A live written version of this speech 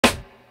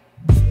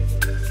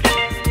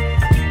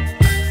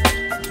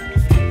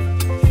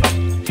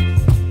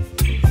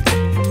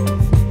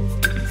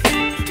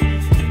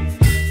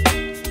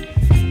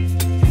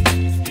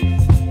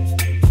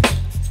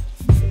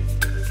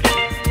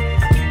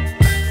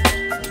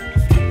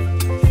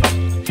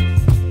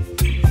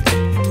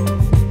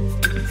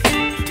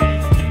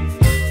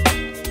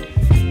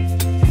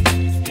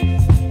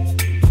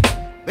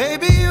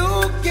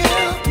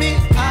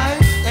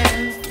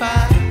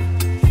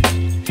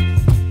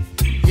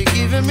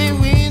giving me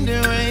wind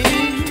and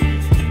rain.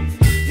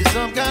 You're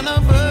some kind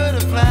of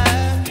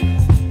butterfly.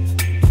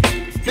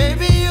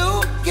 Baby,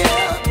 you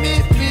give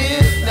me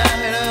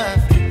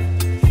midnight.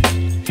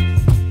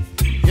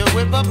 You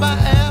whip up my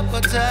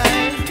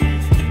appetite.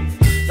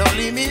 Don't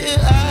leave me here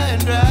high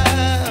and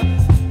dry.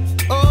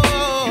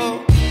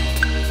 Oh,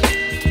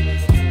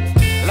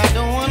 well, I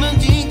don't wanna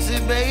jinx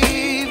it,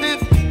 baby,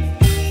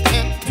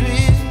 and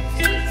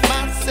twist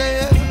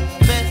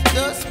myself at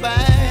the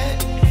spine.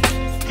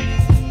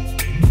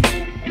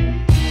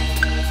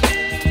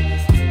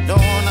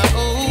 Don't wanna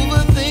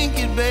overthink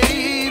it,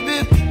 baby.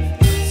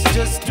 It's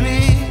just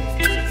twist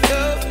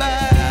your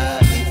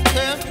body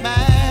and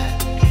mine.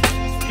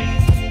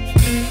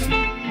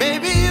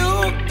 Baby, you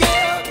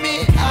give me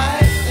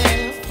ice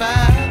and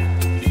fire.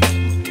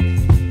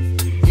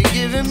 You're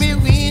giving me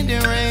wind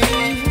and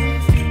rain.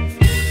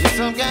 You're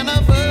some kind of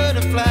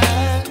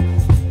butterfly.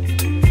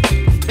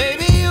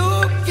 Baby, you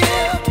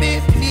give me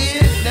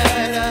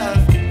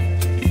midnight.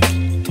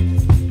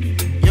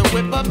 You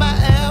whip up my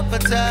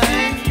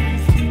appetite.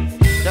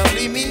 Don't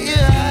leave me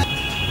here.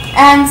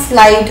 And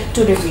slide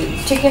to reveal.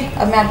 ठीक है,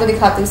 अब मैं आपको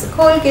दिखाती हूँ इसे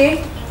खोल के।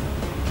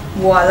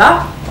 वाला,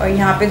 और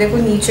यहाँ पे देखो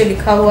नीचे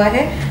लिखा हुआ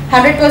है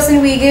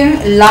 100% vegan,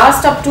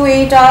 last up to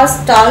 8 hours,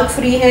 talc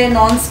free है,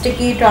 नॉन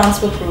स्टिकी,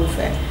 ट्रांसफर प्रूफ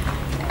है।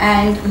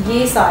 एंड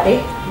ये सारे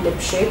लिप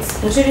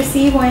शेड्स मुझे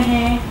रिसीव हुए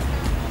हैं।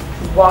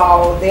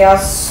 Wow, they are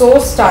so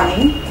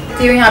stunning.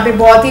 तो यहाँ पे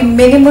बहुत ही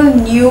मिनिमल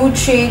न्यूड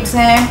शेड्स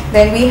हैं।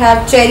 Then we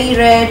have cherry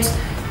Reds,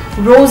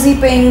 रोजी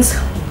पिंक्स।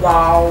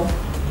 वाओ,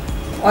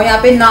 और यहाँ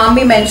पे नाम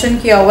भी मेंशन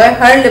किया हुआ है,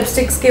 हर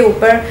लिपस्टिक्स के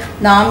ऊपर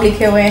नाम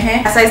लिखे हुए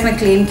हैं। ऐसा इसमें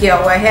क्लेम किया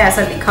हुआ है,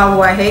 ऐसा लिखा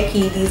हुआ है कि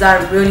these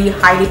are really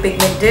highly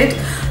pigmented,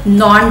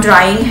 non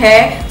drawing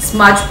है,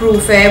 स्मज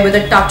प्रूफ है, with a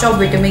touch of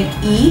vitamin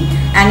E,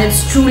 and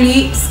it's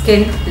truly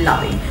skin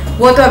loving.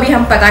 वो तो अभी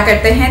हम पता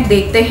करते हैं,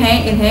 देखते हैं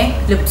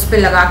इन्हें लिप्स पे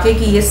लगा के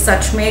कि ये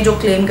सच में जो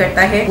क्लेम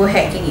करता है वो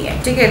है कि नहीं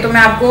है। ठीक है, तो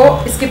मैं आपको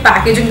इसकी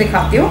पैकेजिंग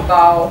दिखाती हूँ।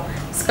 वाओ,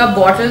 इसका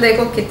बॉटल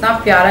देखो कितना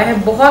प्यारा है,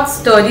 बहुत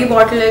स्टर्डी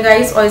बॉटल है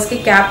गाइस। और इसके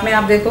कैप में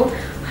आप देखो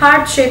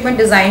हार्ट शेप में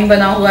डिजाइन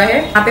बना हुआ है।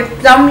 यहाँ पे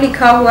प्लम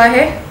लिखा हुआ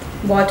है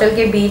बॉटल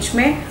के बीच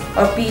में,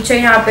 और पीछे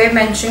यहाँ पे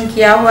मेंशन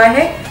किया हुआ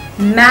है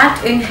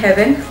mat in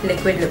heaven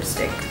liquid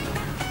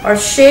lipstick, और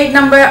शेड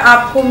नंबर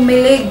आपको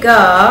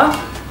मिलेगा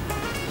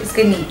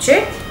इसके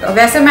नीचे।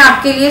 वैसे मैं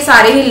आपके लिए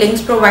सारे ही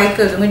लिंक्स प्रोवाइड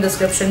कर दूंगी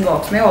डिस्क्रिप्शन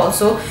बॉक्स में।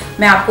 ऑल्सो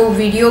मैं आपको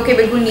वीडियो के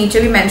बिल्कुल नीचे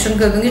भी मेंशन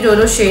कर दूंगी, जो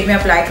जो शेड में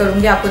अप्लाई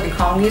करूंगी आपको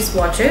दिखाऊंगी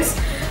स्वॉचेस।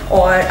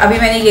 और अभी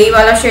मैंने यही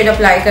वाला शेड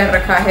अप्लाई कर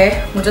रखा है,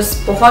 मुझे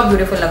बहुत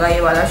ब्यूटीफुल लगा ये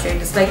वाला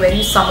shade. It's like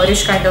very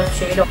summerish kind of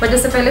shade. पर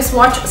जैसे पहले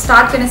स्वॉच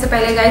स्टार्ट करने से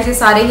पहले गाइस, ये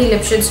सारे ही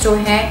लिप शेड्स जो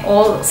हैं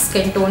ऑल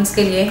स्किन टोन्स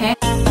के लिए हैं।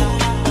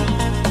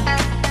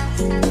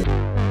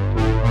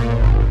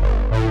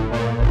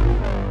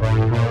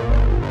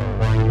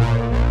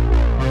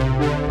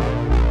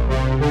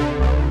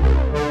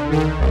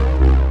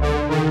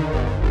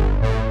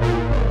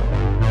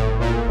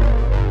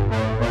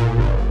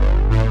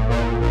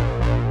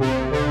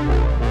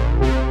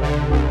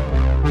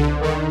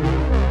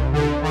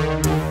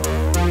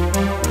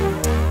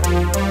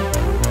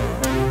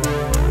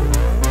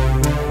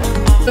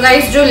 तो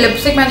गाइस, जो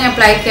लिपस्टिक मैंने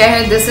अप्लाई किया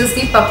है, दिस इज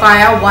दी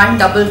पपाया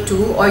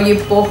 122, और ये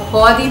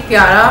बहुत ही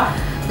प्यारा,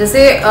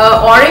 जैसे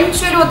ऑरेंज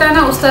शेड होता है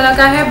ना उस तरह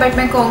का है, बट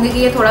मैं कहूँगी कि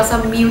ये थोड़ा सा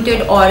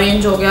म्यूटेड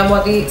ऑरेंज हो गया,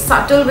 बहुत ही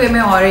सटल वे में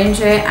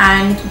ऑरेंज है।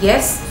 एंड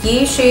यस,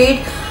 ये शेड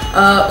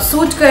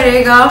सूट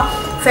करेगा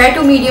fair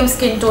to medium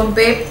skin tone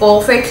पे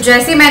परफेक्ट।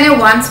 जैसे मैंने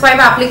 1 स्वाइप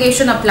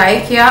एप्लीकेशन अप्लाई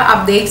किया,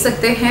 आप देख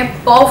सकते हैं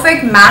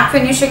परफेक्ट मैट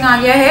फिनिशिंग आ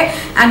गया है,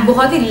 एंड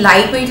बहुत ही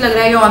लाइट वेट लग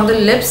रहा है on the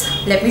lips.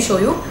 Let me show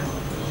you.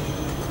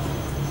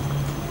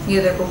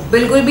 ये देखो,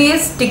 बिल्कुल भी ये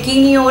स्टिकी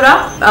नहीं हो रहा,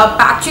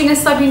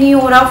 पैचीनेस सा भी नहीं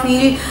हो रहा,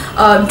 फील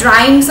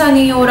ड्राइंग सा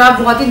नहीं हो रहा,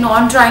 बहुत ही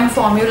नॉन ड्राइंग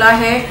फॉर्मूला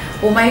है।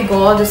 Oh my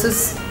God, this is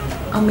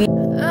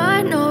amazing.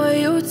 I know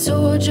you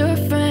told your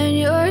friend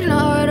you're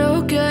not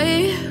okay,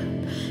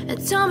 and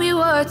tell me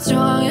what's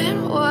wrong and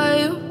why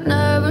you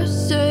never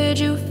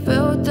said you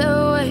felt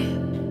that way.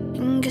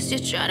 And guess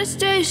you're trying to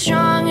stay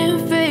strong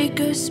and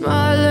fake a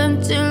smile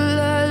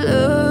until I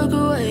look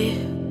away.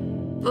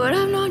 But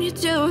I've known you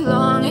too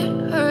long, it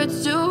hurts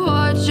to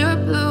watch your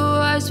blue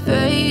eyes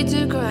fade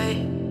to gray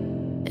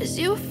as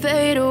you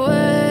fade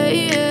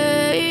away,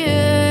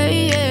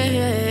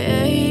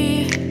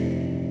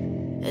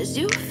 as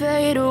you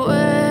fade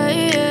away.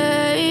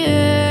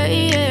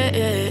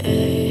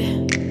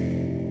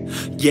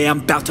 Yeah, I'm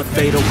about to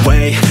fade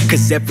away,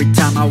 'cause every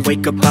time I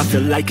wake up I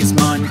feel like it's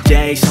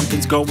Monday.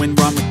 Something's going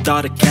wrong with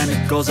all the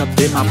chemicals up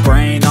in my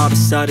brain. All of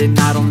a sudden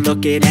I don't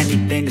look at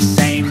anything the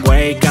same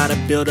way. Gotta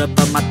build up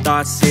of my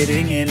thoughts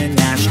sitting in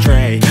an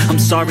ashtray.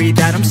 I'm sorry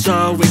that I'm so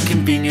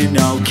inconvenient,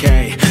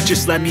 okay?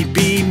 Just let me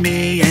be me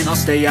and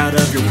I'll stay out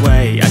of your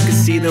way. I can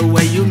see the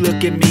way you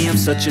look at me,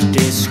 I'm such a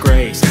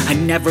disgrace. I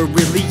never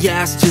really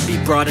asked to be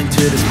brought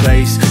into this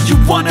place. You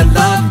wanna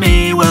love me?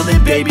 Well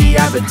then baby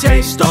I have a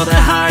taste. All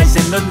the highs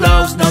and the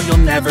lows, no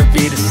you'll never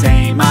be the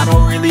same. I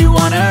don't really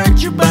wanna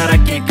hurt you, but I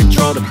can't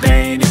control the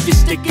pain. If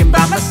you're sticking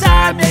by my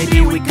side,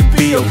 maybe we could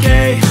be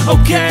okay.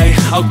 Okay,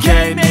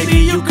 okay, maybe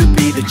you could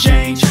be the the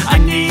change I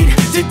need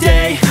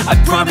today. I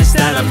promise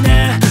that I've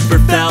never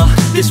felt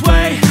this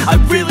way. I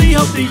really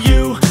hope that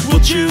you will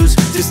choose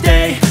to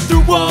stay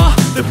through all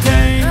the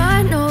pain.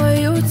 I know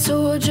you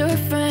told your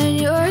friend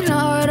you're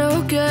not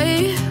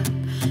okay,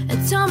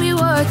 and tell me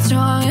what's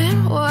wrong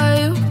and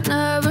why you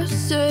never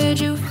said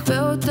you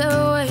felt that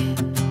way.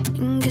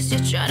 And guess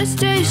you're trying to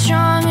stay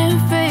strong and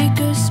fake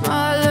a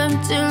smile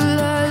until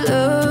I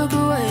look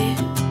away.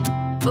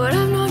 But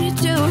I've known you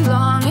too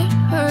long, it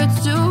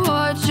hurts to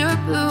watch your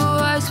blue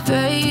eyes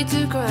fade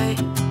to gray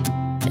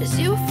as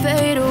you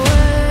fade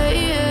away.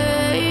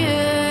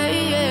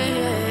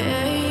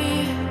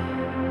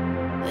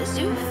 As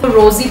you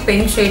rosy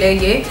pink shade है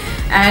ये,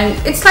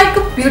 and it's like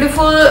a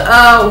beautiful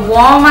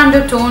warm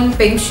undertone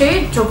pink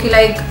shade जो कि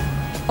like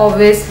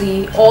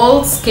obviously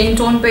all skin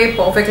tone पे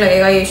perfect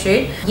लगेगा ये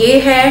shade. ये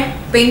है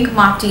Pink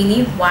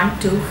Martini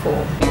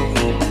 124.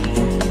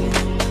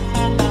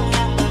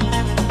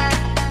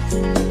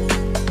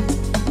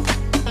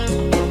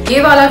 ये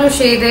वाला जो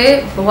शेड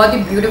है बहुत ही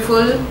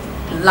beautiful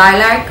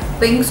lilac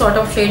pink sort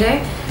of shade है,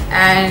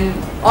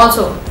 एंड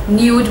ऑल्सो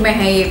न्यूड में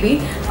है ये भी.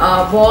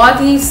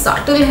 बहुत ही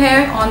सटल है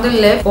ऑन द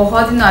लिप,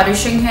 बहुत ही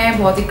नरिशिंग है,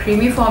 बहुत ही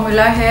क्रीमी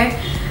फॉर्मूला है.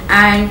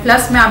 एंड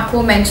प्लस मैं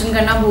आपको मेंशन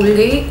करना भूल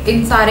गई,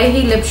 इन सारे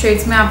ही लिप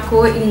शेड्स में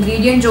आपको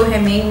इंग्रेडिएंट जो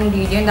है, main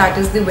ingredient that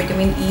is the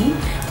vitamin E,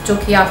 जो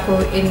कि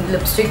आपको इन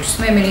लिपस्टिक्स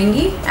में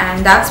मिलेंगी.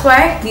 And that's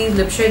why these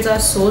lip shades are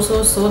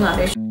so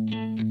nourishing.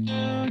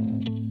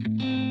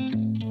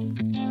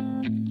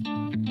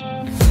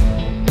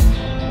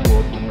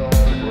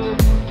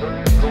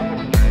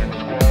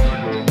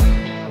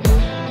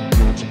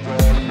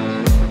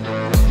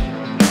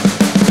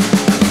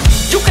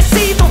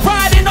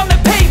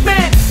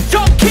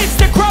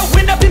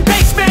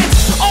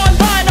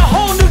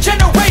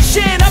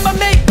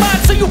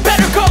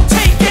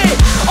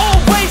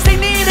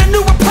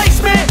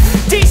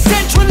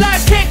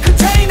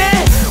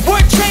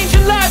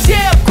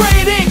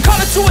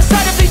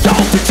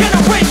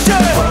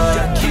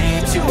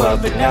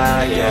 At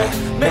night, yeah,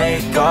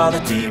 make all the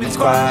demons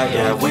quiet,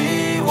 yeah,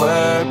 we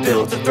were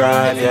built to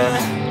thrive, yeah,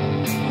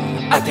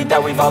 I think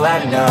that we've all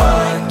had enough.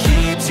 What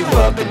keeps you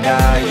up at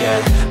night,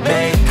 yeah,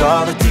 make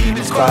all the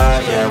demons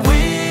quiet, yeah, we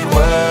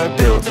were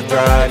built to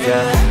thrive,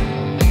 yeah,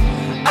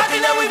 I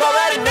think that we've all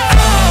had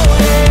enough,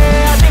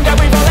 yeah, I think that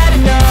we've all had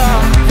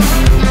enough.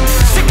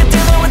 Sick of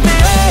dealing with the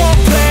old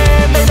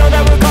plan, they know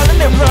that we're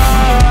calling it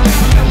wrong.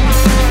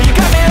 You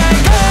got me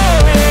like,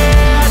 oh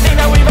yeah, I think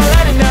that we've all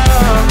had enough.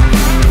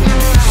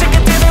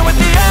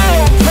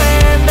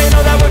 They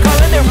know that we're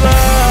calling it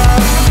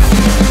love.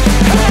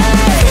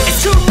 Hey, it's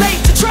too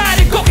late to try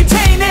to go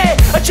contain it.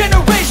 A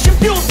generation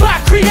fueled by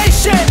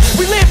creation.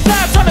 We live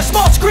lives on a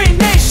small screen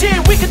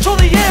nation. We control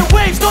the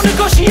airwaves, no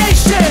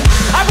negotiation.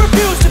 I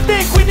refuse to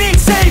think we need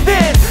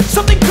saving.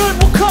 Something good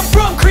will come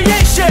from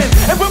creation.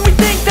 And when we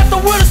think that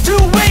the world is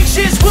too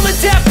anxious, we'll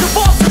adapt,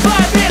 evolve,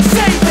 survive and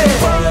save it.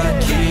 What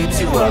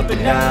keeps you up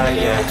at night,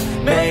 yeah,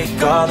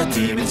 make all the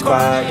demons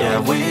quiet, yeah,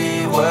 we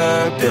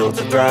were built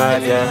to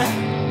thrive,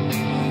 yeah,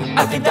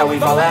 I think that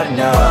we've all had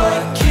enough.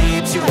 What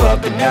keeps you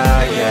up at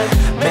night, yeah,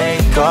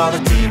 make all the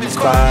demons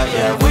quiet,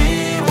 yeah, we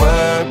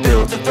were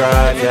built to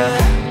thrive, yeah,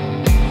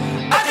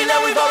 I think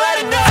that we've all had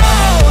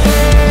enough,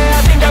 yeah,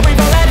 I think that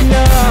we've all had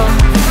enough.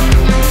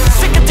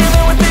 Sick of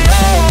dealing with the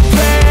old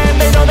plan,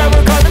 they know that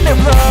we're calling it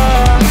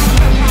wrong.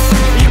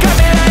 You got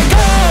me like,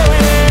 oh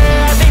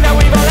yeah, I think that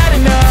we've all had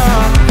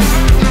enough.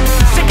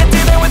 Sick of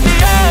dealing with the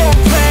old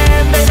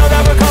plan, they know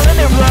that we're calling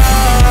it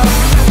wrong.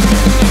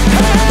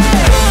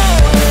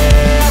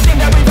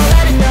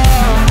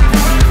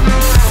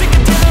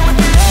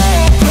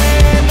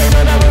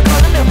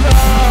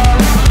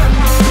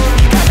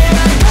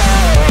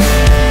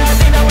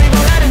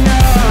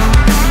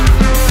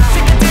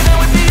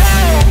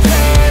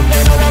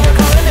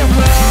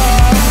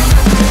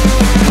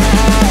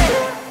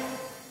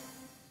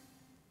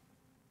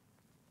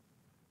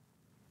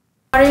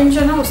 Orange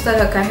है ना उस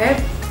तरह का है,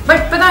 but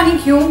पता नहीं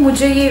क्यों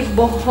मुझे ये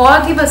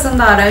बहुत ही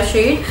पसंद आ रहा है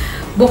शेड.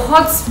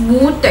 बहुत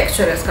स्मूथ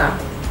टेक्सचर है इसका.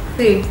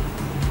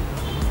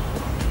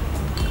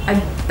 I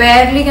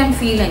barely can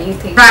feel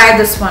anything. Try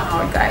this one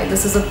out, guys.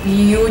 This is a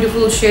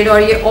beautiful shade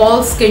और ये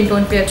all skin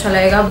tone पे अच्छा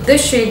लगेगा.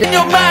 This shade in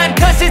your mind,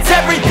 cause it's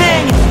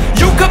everything.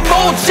 You can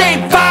mold,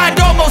 shape, find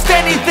almost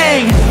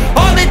anything.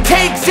 All it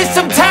takes is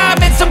some time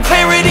and some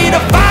clarity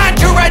to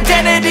find your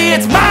identity.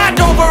 It's mind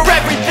over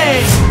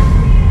everything.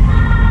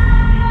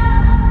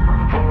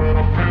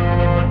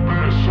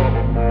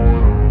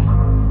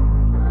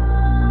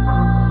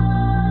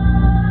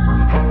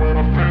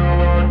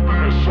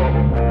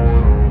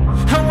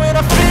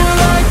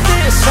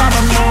 I'm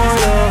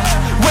immortal.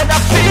 When I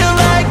feel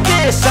like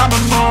this, I'm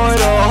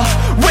immortal.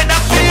 When I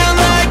feel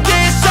like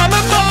this, I'm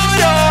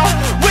immortal.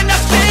 When I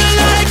feel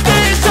like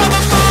this, I'm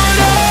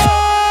immortal.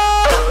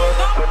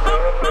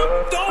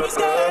 Don't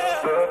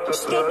stop.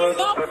 Stop it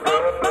up.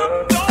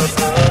 Don't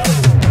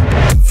stop.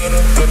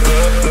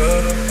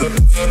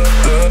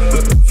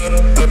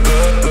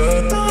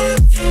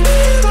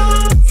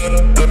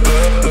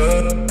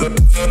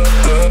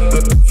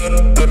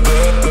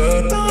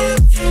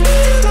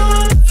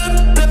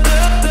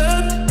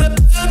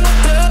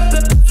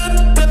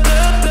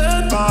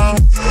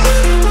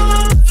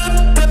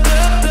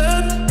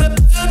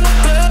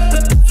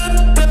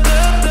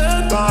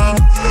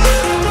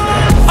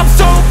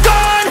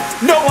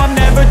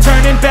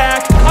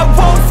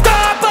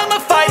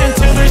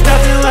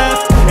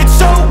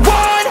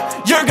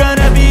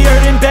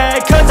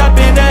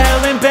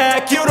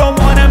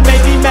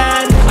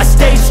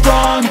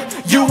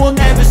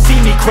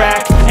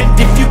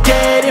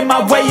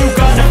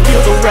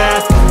 feel the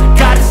wrath.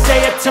 Gotta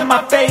say it to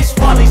my face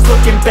while he's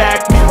looking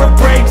back. Mirror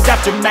breaks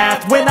after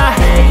math. When I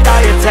hate,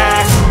 I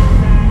attack.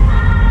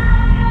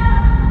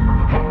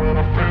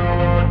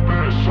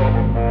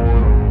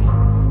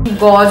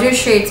 Gorgeous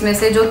shades में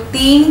से जो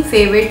 3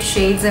 favourite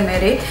shades है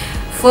मेरे,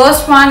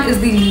 first one is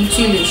the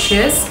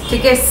लीचीलिशियस,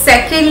 ठीक है,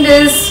 second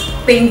is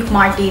pink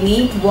Martini,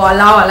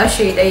 वाला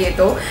shade है ये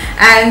तो,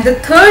 and the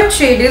third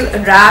shade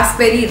is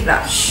Raspberry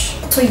rush.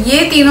 तो ये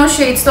तीनों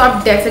शेड्स तो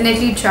आप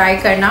डेफिनेटली ट्राई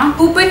करना।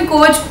 कूपन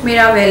कोड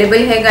मेरा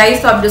अवेलेबल है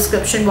गाइस, तो आप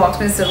डिस्क्रिप्शन बॉक्स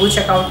में जरूर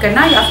चेकआउट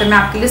करना, या फिर मैं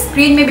आपके लिए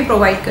स्क्रीन में भी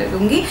प्रोवाइड कर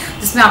दूंगी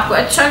जिसमें आपको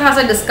अच्छा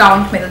खासा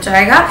डिस्काउंट मिल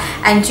जाएगा।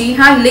 एंड जी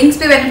हाँ, लिंक्स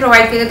भी मैंने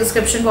प्रोवाइड किए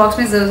डिस्क्रिप्शन बॉक्स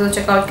में, जरूर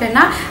चेकआउट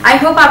करना। आई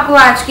होप आपको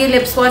आज की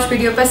लिप स्वॉच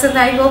वीडियो पसंद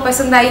आई हो।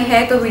 पसंद आई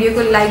है तो वीडियो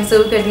को लाइक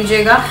जरूर कर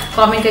दीजिएगा,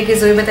 कॉमेंट करके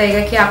जरूर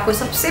बताइएगा कि आपको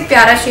सबसे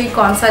प्यारा शेड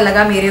कौन सा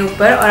लगा मेरे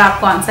ऊपर, और आप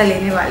कौन सा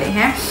लेने वाले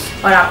हैं,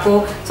 और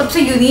आपको सबसे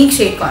यूनिक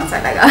शेड कौन सा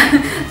लगा।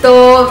 तो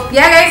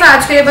या गाइस,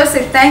 आज के लिए बस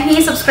इतना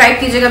ही। सब्सक्राइब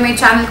कीजिएगा मेरे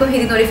चैनल को,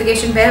 हिट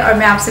नोटिफिकेशन बेल, और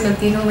मैं आपसे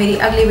मिलती हूँ मेरी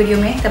अगली वीडियो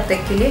में। तब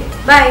तक के लिए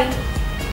बाय।